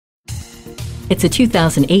It's a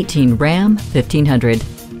 2018 Ram 1500.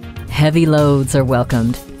 Heavy loads are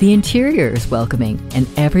welcomed, the interior is welcoming, and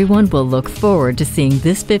everyone will look forward to seeing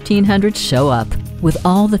this 1500 show up. With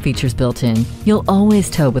all the features built in, you'll always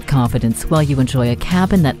tow with confidence while you enjoy a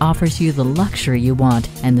cabin that offers you the luxury you want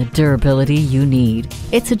and the durability you need.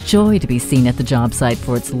 It's a joy to be seen at the job site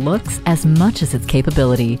for its looks as much as its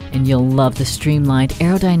capability, and you'll love the streamlined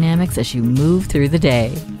aerodynamics as you move through the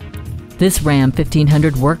day. This Ram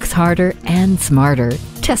 1500 works harder and smarter.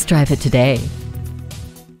 Test drive it today.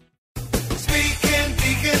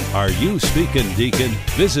 Are you speaking Deacon?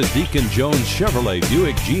 Visit Deacon Jones Chevrolet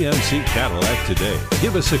Buick GMC Cadillac today.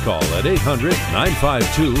 Give us a call at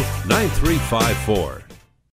 800-952-9354.